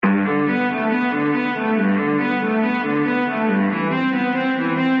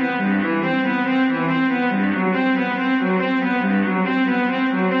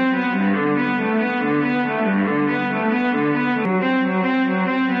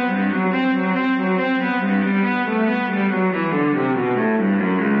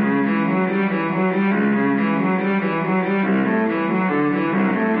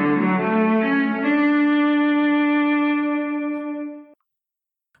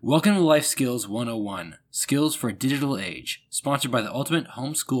Welcome to Life Skills 101, Skills for a Digital Age, sponsored by the Ultimate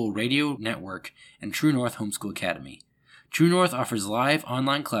Homeschool Radio Network and True North Homeschool Academy. True North offers live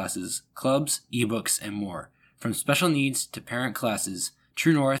online classes, clubs, ebooks, and more. From special needs to parent classes,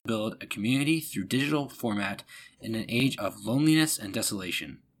 True North build a community through digital format in an age of loneliness and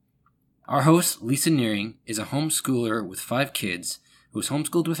desolation. Our host, Lisa Nearing, is a homeschooler with 5 kids who was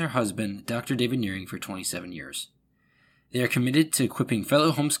homeschooled with her husband, Dr. David Nearing, for 27 years. They are committed to equipping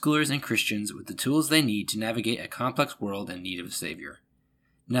fellow homeschoolers and Christians with the tools they need to navigate a complex world in need of a Savior.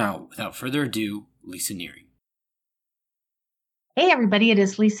 Now, without further ado, Lisa Nearing. Hey everybody, it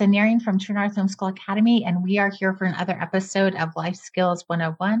is Lisa Nearing from True North Homeschool Academy, and we are here for another episode of Life Skills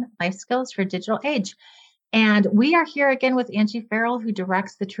 101, Life Skills for Digital Age. And we are here again with Angie Farrell, who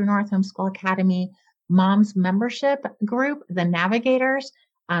directs the True North Homeschool Academy Moms Membership Group, the Navigators.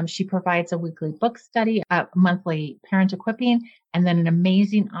 She provides a weekly book study, a monthly parent equipping, and then an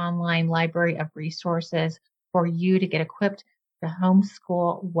amazing online library of resources for you to get equipped to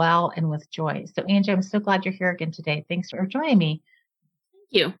homeschool well and with joy. So Angie, I'm so glad you're here again today. Thanks for joining me. Thank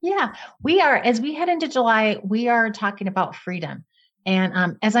you. Yeah, we are, as we head into July, we are talking about freedom.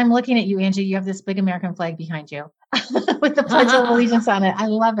 And as I'm looking at you, Angie, you have this big American flag behind you with the Pledge of Allegiance on it. I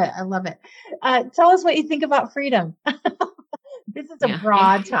love it. I love it. Tell us what you think about freedom. This is a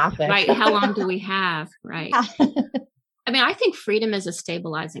broad topic. Right. How long do we have? Right. I mean, I think freedom is a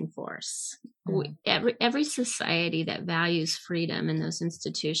stabilizing force. Every society that values freedom and those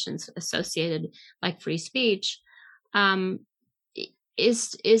institutions associated, like free speech,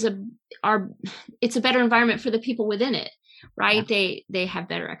 it's a better environment for the people within it, right? Yeah. They have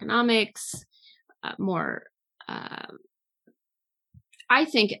better economics, more. I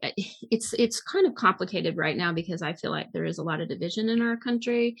think it's kind of complicated right now because I feel like there is a lot of division in our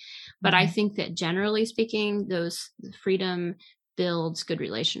country, but I think that generally speaking, freedom builds good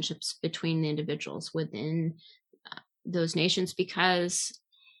relationships between the individuals within those nations, because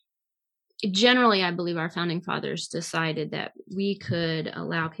generally I believe our founding fathers decided that we could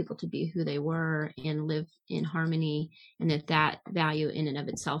allow people to be who they were and live in harmony, and that value in and of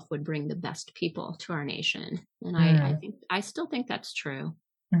itself would bring the best people to our nation. And I still think that's true.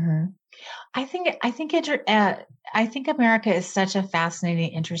 Mm-hmm. I think America is such a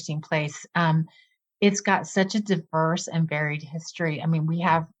fascinating, interesting place. It's got such a diverse and varied history. I mean, we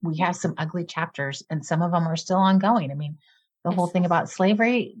have some ugly chapters, and some of them are still ongoing. I mean, the whole thing about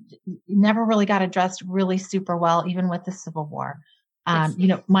slavery never really got addressed really super well, even with the Civil War.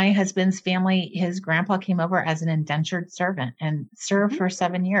 My husband's family, his grandpa came over as an indentured servant and served for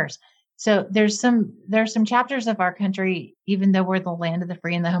 7 years. So there's some chapters of our country, even though we're the land of the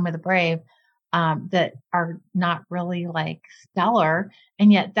free and the home of the brave, that are not really like stellar.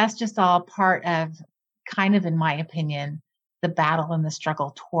 And yet that's just all part of kind of, in my opinion, the battle and the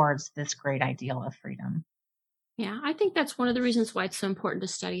struggle towards this great ideal of freedom. Yeah, I think that's one of the reasons why it's so important to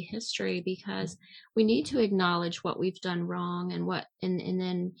study history, because we need to acknowledge what we've done wrong and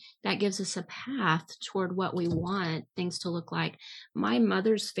then that gives us a path toward what we want things to look like. My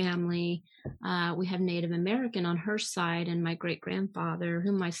mother's family, we have Native American on her side, and my great grandfather,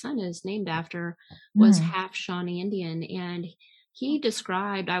 whom my son is named after, was half Shawnee Indian. And he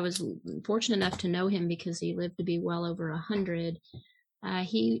described, I was fortunate enough to know him because he lived to be well over 100.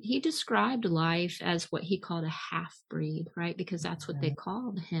 He described life as what he called a half-breed, right? Because that's what they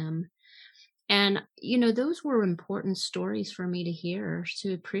called him. And, those were important stories for me to hear,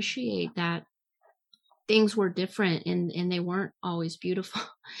 to appreciate that things were different and they weren't always beautiful.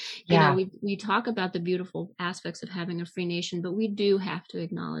 We talk about the beautiful aspects of having a free nation, but we do have to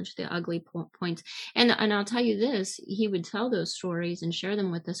acknowledge the ugly points. And I'll tell you this, he would tell those stories and share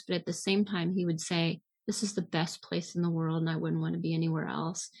them with us, but at the same time, he would say, this is the best place in the world and I wouldn't want to be anywhere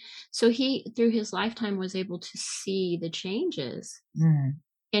else. So he, through his lifetime, was able to see the changes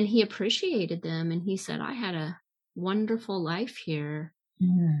and he appreciated them. And he said, I had a wonderful life here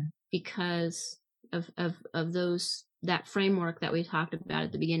because of that framework that we talked about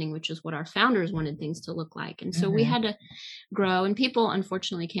at the beginning, which is what our founders wanted things to look like. And so we had to grow, and people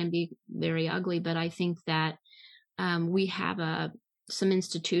unfortunately can be very ugly, but I think that we have some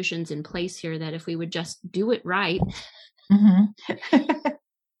institutions in place here that if we would just do it right.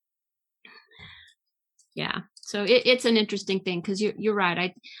 Yeah. So it's an interesting thing, because you're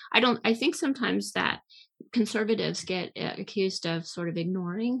right. I think sometimes that conservatives get accused of sort of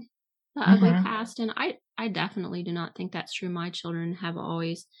ignoring the ugly past. And I definitely do not think that's true. My children have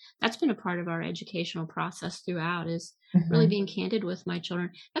always, that's been a part of our educational process throughout, is really being candid with my children.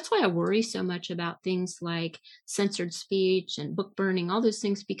 That's why I worry so much about things like censored speech and book burning, all those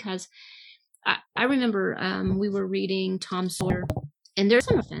things, because I remember we were reading Tom Sawyer And there's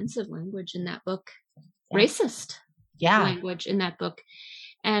some offensive language in that book, Yeah. racist Yeah. language in that book.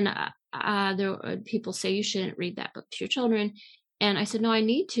 And people say you shouldn't read that book to your children. And I said, no, I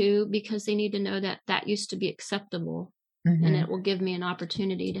need to, because they need to know that that used to be acceptable. And it will give me an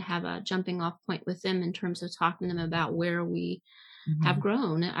opportunity to have a jumping off point with them in terms of talking to them about where we have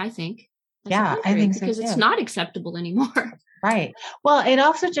grown, I think. Yeah, I think so because it's too. not acceptable anymore. Right. Well, it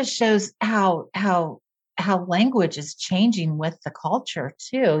also just shows how language is changing with the culture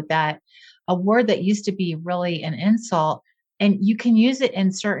too, that a word that used to be really an insult, and you can use it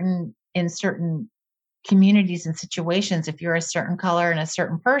in certain communities and situations if you're a certain color and a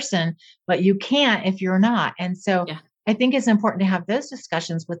certain person, but you can't if you're not. And so Yeah. I think it's important to have those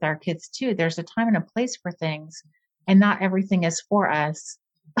discussions with our kids too. There's a time and a place for things, and not everything is for us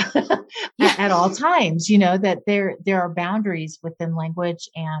at all times. That there are boundaries within language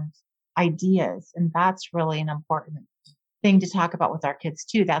and ideas, and that's really an important thing to talk about with our kids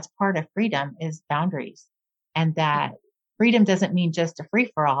too. That's part of freedom, is boundaries, and that freedom doesn't mean just a free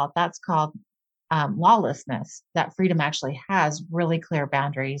for all. That's called lawlessness. That freedom actually has really clear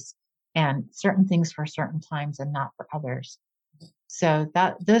boundaries and certain things for certain times and not for others. So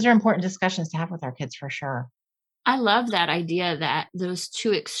those are important discussions to have with our kids for sure. I love that idea that those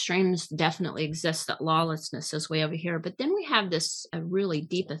two extremes definitely exist, that lawlessness is way over here. But then we have this really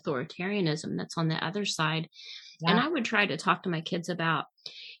deep authoritarianism that's on the other side. Yeah. And I would try to talk to my kids about,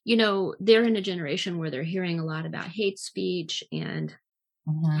 they're in a generation where they're hearing a lot about hate speech and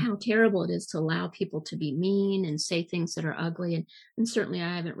how terrible it is to allow people to be mean and say things that are ugly. And certainly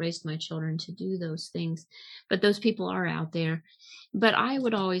I haven't raised my children to do those things, but those people are out there. But I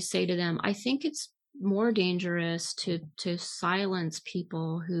would always say to them, I think it's more dangerous to silence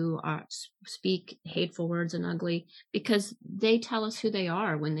people who speak hateful words and ugly, because they tell us who they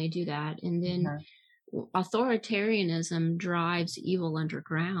are when they do that. And then authoritarianism drives evil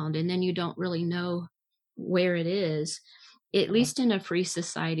underground, and then you don't really know where it is. At least in a free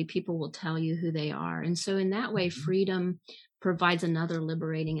society, people will tell you who they are. And so in that way, freedom provides another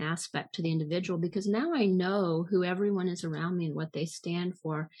liberating aspect to the individual, because now I know who everyone is around me and what they stand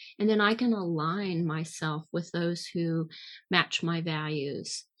for. And then I can align myself with those who match my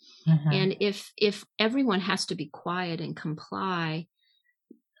values. And if everyone has to be quiet and comply,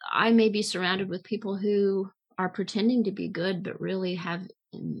 I may be surrounded with people who are pretending to be good, but really have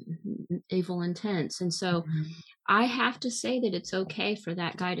evil intents. And so I have to say that it's okay for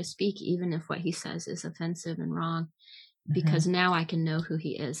that guy to speak, even if what he says is offensive and wrong, because now I can know who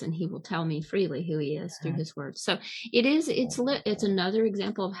he is, and he will tell me freely who he is through his words. So it's another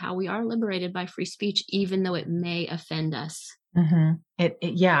example of how we are liberated by free speech, even though it may offend us.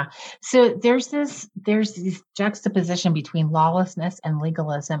 Yeah. So there's this juxtaposition between lawlessness and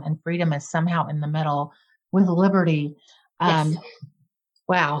legalism, and freedom is somehow in the middle with liberty. Yes.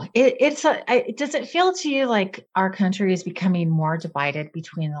 Wow. Does it feel to you like our country is becoming more divided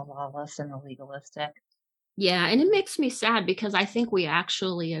between the lawless and the legalistic? Yeah, and it makes me sad, because I think we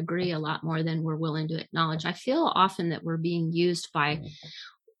actually agree a lot more than we're willing to acknowledge. I feel often that we're being used by,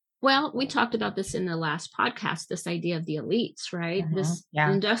 well, we talked about this in the last podcast, this idea of the elites, right? This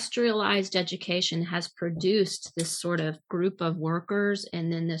industrialized education has produced this sort of group of workers,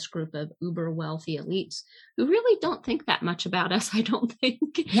 and then this group of uber wealthy elites who really don't think that much about us, I don't think.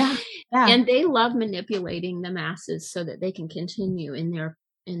 Yeah. And they love manipulating the masses so that they can continue in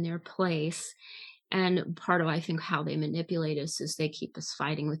their place. And part of, I think, how they manipulate us is they keep us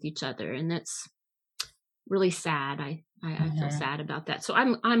fighting with each other. And that's really sad. I feel sad about that. So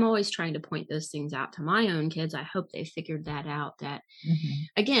I'm always trying to point those things out to my own kids. I hope they figured that out, that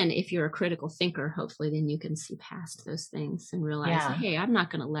again, if you're a critical thinker, hopefully then you can see past those things and realize, hey, I'm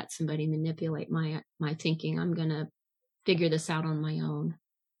not going to let somebody manipulate my thinking. I'm going to figure this out on my own.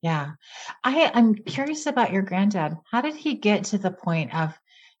 Yeah. I'm curious about your granddad. How did he get to the point of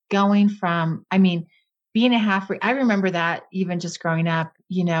going from, being a half, I remember that even just growing up,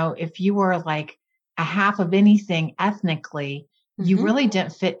 if you were like a half of anything ethnically, you really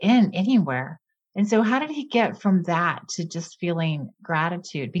didn't fit in anywhere. And so how did he get from that to just feeling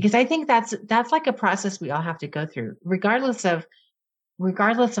gratitude? Because I think that's like a process we all have to go through, regardless of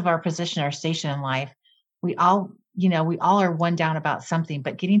our position or station in life. We all are one down about something,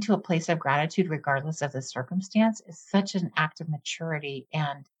 but getting to a place of gratitude, regardless of the circumstance, is such an act of maturity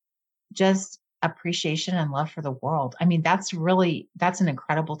and just appreciation and love for the world. That's an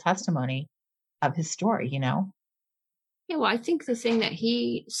incredible testimony of his story, Yeah, well, I think the thing that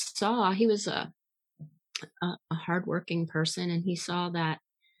he saw, he was a hardworking person, and he saw that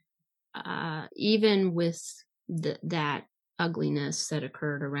even with that ugliness that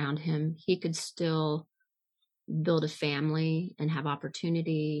occurred around him, he could still build a family and have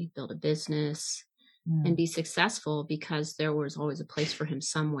opportunity, build a business and be successful, because there was always a place for him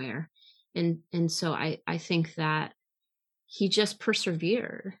somewhere. And so I think that he just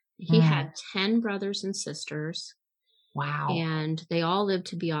persevered. He had 10 brothers and sisters. Wow. And they all lived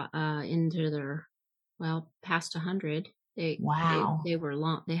to be into their, past 100. They were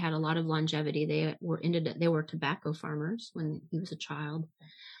long. They had a lot of longevity. They were tobacco farmers when he was a child,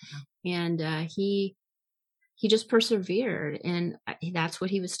 and he just persevered, and that's what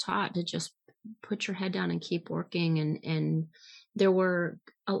he was taught, to just put your head down and keep working. And there were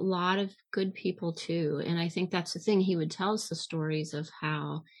a lot of good people too. And I think that's the thing. He would tell us the stories of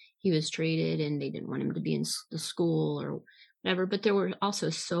how he was treated, and they didn't want him to be in the school or whatever. But there were also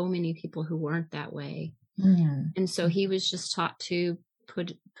so many people who weren't that way. And so he was just taught to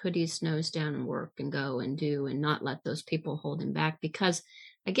put his nose down and work and go and do, and not let those people hold him back. Because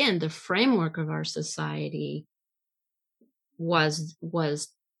again, the framework of our society was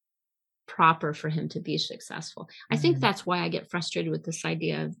proper for him to be successful. I think that's why I get frustrated with this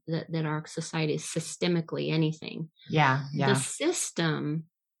idea of that our society is systemically anything. Yeah. The system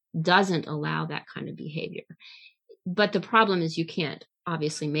doesn't allow that kind of behavior. But the problem is, you can't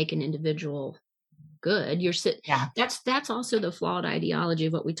obviously make an individual good. That's also the flawed ideology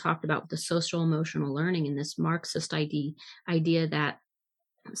of what we talked about with the social emotional learning, and this Marxist idea that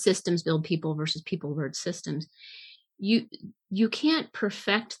systems build people versus people build systems. You can't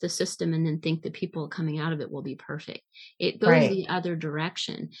perfect the system and then think the people coming out of it will be perfect. It goes the other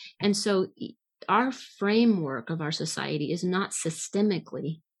direction. And so our framework of our society is not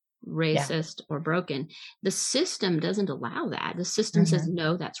systemically racist or broken. The system doesn't allow that. The system says,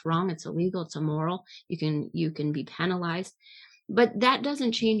 no, that's wrong. It's illegal. It's immoral. You can be penalized. But that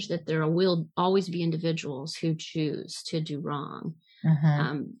doesn't change that there will always be individuals who choose to do wrong.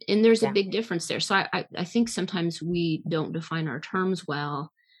 And there's a big difference there. So I think sometimes we don't define our terms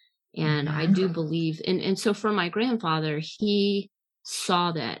well. And I do believe, and so for my grandfather, he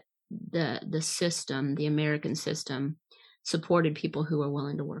saw that the system, the American system, supported people who are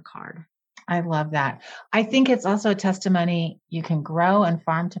willing to work hard. I love that. I think it's also a testimony. You can grow and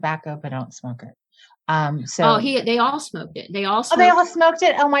farm tobacco, but don't smoke it. They all smoked it. They all smoked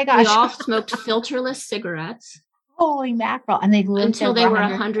it. Oh my gosh. They all smoked filterless cigarettes. Holy mackerel. And they lived until they were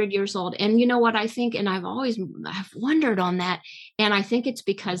 100 years old. And you know what I think? And I've wondered on that. And I think it's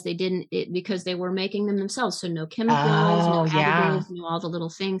because because they were making them themselves. So no chemicals, no additives, no all the little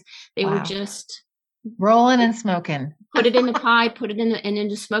things. They were just rolling and smoking. Put it in the pie, put it in and then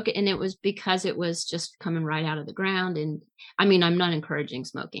just smoke it. And it was because it was just coming right out of the ground. And I mean, I'm not encouraging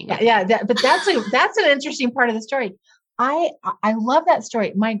smoking. But that's an interesting part of the story. I love that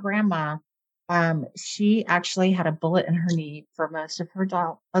story. My grandma, she actually had a bullet in her knee for most of her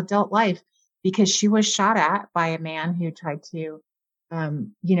adult life because she was shot at by a man who tried to,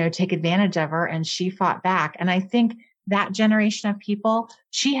 take advantage of her, and she fought back. And I think that generation of people,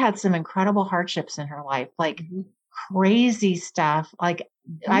 she had some incredible hardships in her life, like crazy stuff. Like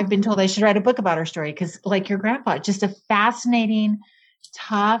I've been told I should write a book about her story because, like your grandpa, just a fascinating,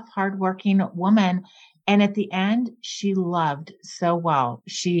 tough, hardworking woman. And at the end, she loved so well.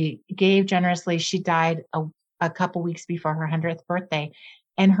 She gave generously. She died a couple weeks before her 100th birthday.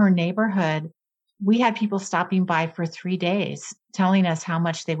 And her neighborhood, we had people stopping by for 3 days telling us how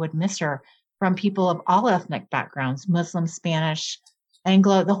much they would miss her, from people of all ethnic backgrounds, Muslim, Spanish,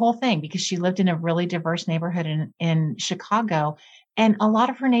 Anglo, the whole thing, because she lived in a really diverse neighborhood in Chicago. And a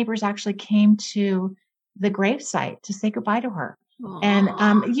lot of her neighbors actually came to the gravesite to say goodbye to her. Aww.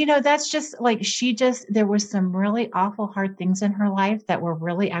 And, that's just like, there was some really awful, hard things in her life that were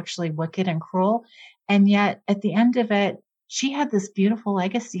really actually wicked and cruel. And yet at the end of it, she had this beautiful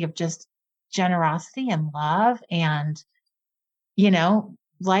legacy of just generosity and love. And,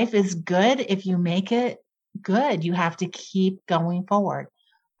 life is good if you make it good. You have to keep going forward.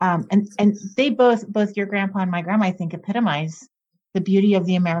 And they both your grandpa and my grandma, I think, epitomize the beauty of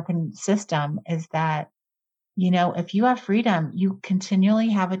the American system is that, if you have freedom, you continually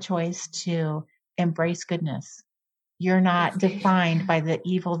have a choice to embrace goodness. You're not defined by the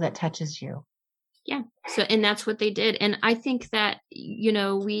evil that touches you. Yeah. So, and that's what they did. And I think that,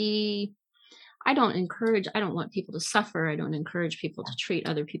 I don't want people to suffer. I don't encourage people to treat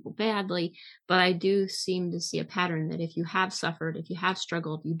other people badly, but I do seem to see a pattern that if you have suffered, if you have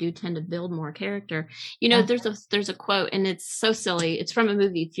struggled, you do tend to build more character. There's a quote, and it's so silly. It's from a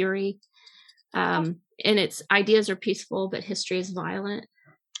movie, Fury. And it's ideas are peaceful, but history is violent.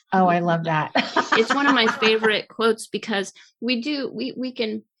 Oh, I love that. It's one of my favorite quotes because we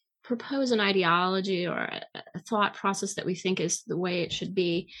can propose an ideology or a thought process that we think is the way it should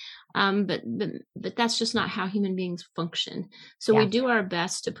be. But that's just not how human beings function. So we do our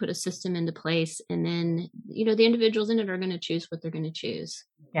best to put a system into place, and then, the individuals in it are going to choose what they're going to choose.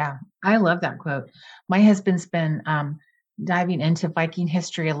 Yeah, I love that quote. My husband's been diving into Viking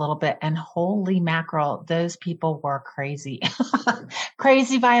history a little bit, and holy mackerel, those people were crazy,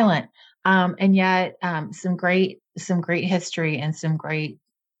 crazy violent. And yet some great history and some great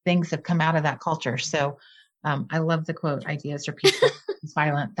things have come out of that culture. So I love the quote, ideas are peaceful,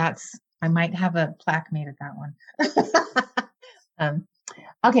 violent. I might have a plaque made of that one.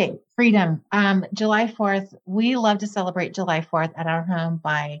 Okay, freedom. July 4th, we love to celebrate July 4th at our home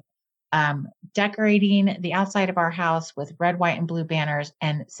by decorating the outside of our house with red, white, and blue banners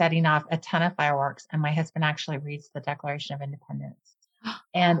and setting off a ton of fireworks. And my husband actually reads the Declaration of Independence.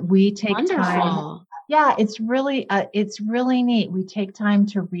 And we take Wonderful. time. Yeah, it's really neat. We take time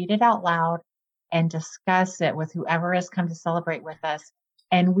to read it out loud and discuss it with whoever has come to celebrate with us.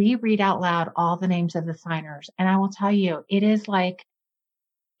 And we read out loud all the names of the signers. And I will tell you, it is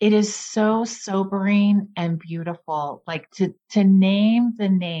so sobering and beautiful, like to name the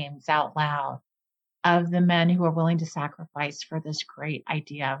names out loud of the men who are willing to sacrifice for this great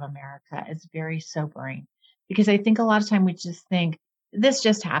idea of America is very sobering, because I think a lot of time we just think this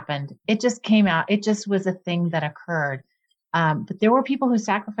just happened. It just came out. It just was a thing that occurred. But there were people who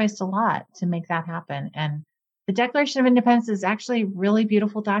sacrificed a lot to make that happen. And the Declaration of Independence is actually a really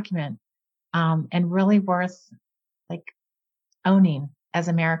beautiful document, and really worth like owning. As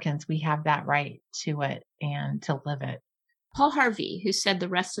Americans, we have that right to it and to live it. Paul Harvey, who said the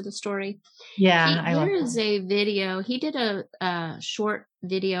rest of the story. Yeah, there is a video. He did a short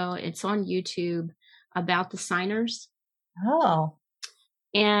video. It's on YouTube about the signers. Oh.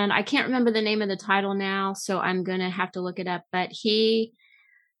 And I can't remember the name of the title now, so I'm going to have to look it up. But he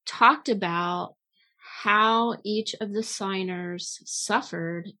talked about how each of the signers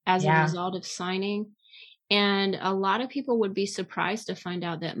suffered as a result of signing. And a lot of people would be surprised to find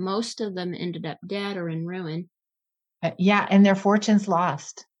out that most of them ended up dead or in ruin. Yeah, and their fortunes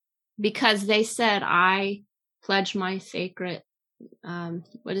lost. Because they said, I pledge my sacred,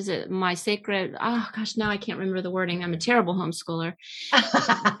 my sacred, oh gosh, now I can't remember the wording. I'm a terrible homeschooler.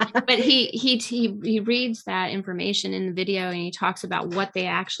 But he reads that information in the video, and he talks about what they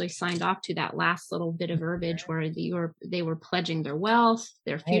actually signed off to, that last little bit of verbiage where they were pledging their wealth,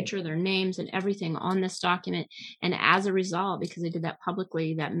 their future, their names, and everything on this document. And as a result, because they did that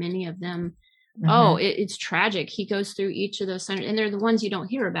publicly, that many of them, it's tragic. He goes through each of those signers, and they're the ones you don't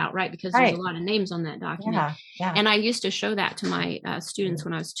hear about, right? Because there's a lot of names on that document. Yeah. And I used to show that to my students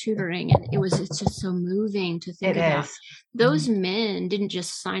when I was tutoring, and it's just so moving to think about. Those men didn't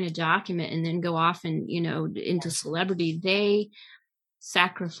just sign a document and then go off and, into celebrity. They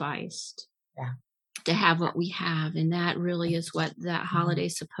sacrificed to have what we have. And that really is what that holiday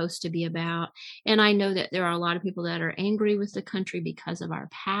is supposed to be about. And I know that there are a lot of people that are angry with the country because of our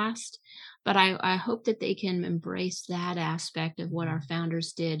past, but I hope that they can embrace that aspect of what our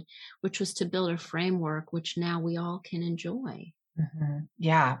founders did, which was to build a framework which now we all can enjoy. Mm-hmm.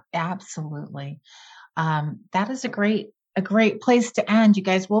 Yeah, absolutely. That is a great place to end. You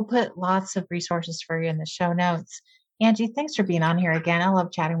guys, we'll put lots of resources for you in the show notes. Angie, thanks for being on here again. I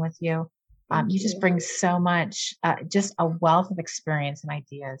love chatting with you. You just bring so much, just a wealth of experience and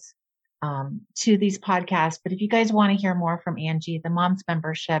ideas to these podcasts. But if you guys want to hear more from Angie, the Moms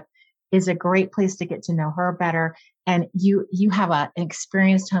Membership is a great place to get to know her better. And you have an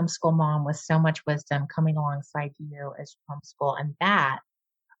experienced homeschool mom with so much wisdom coming alongside you as you homeschool. And that,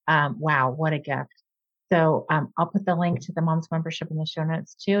 wow, what a gift. So I'll put the link to the Moms Membership in the show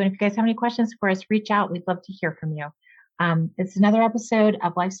notes too. And if you guys have any questions for us, reach out. We'd love to hear from you. It's another episode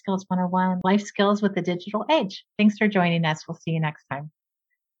of Life Skills 101, Life Skills with the Digital Age. Thanks for joining us. We'll see you next time.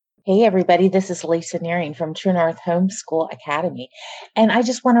 Hey, everybody. This is Lisa Nearing from True North Homeschool Academy. And I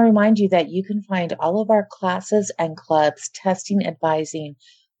just want to remind you that you can find all of our classes and clubs, testing, advising,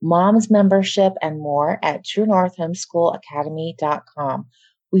 Moms Membership, and more at truenorthhomeschoolacademy.com.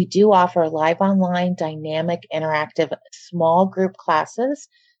 We do offer live online, dynamic, interactive, small group classes.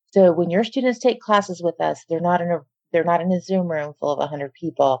 So when your students take classes with us, they're not in a Zoom room full of 100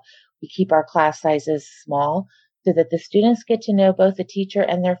 people. We keep our class sizes small so that the students get to know both the teacher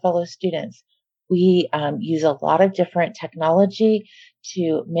and their fellow students. We use a lot of different technology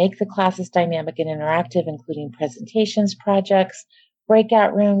to make the classes dynamic and interactive, including presentations, projects,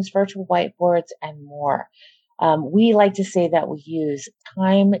 breakout rooms, virtual whiteboards, and more. We like to say that we use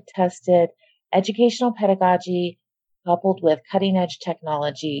time-tested educational pedagogy coupled with cutting-edge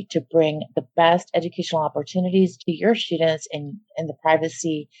technology to bring the best educational opportunities to your students in the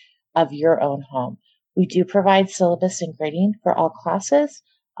privacy of your own home. We do provide syllabus and grading for all classes.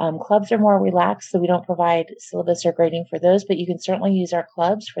 Clubs are more relaxed, so we don't provide syllabus or grading for those, but you can certainly use our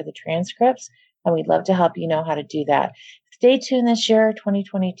clubs for the transcripts, and we'd love to help you know how to do that. Stay tuned this year,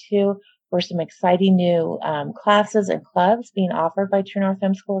 2022, for some exciting new classes and clubs being offered by True North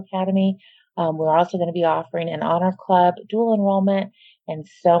Homeschool Academy. We're also going to be offering an honor club, dual enrollment, and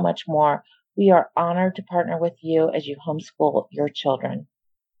so much more. We are honored to partner with you as you homeschool your children.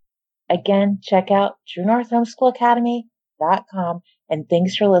 Again, check out TrueNorthHomeschoolAcademy.com, and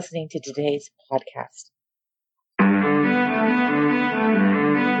thanks for listening to today's podcast.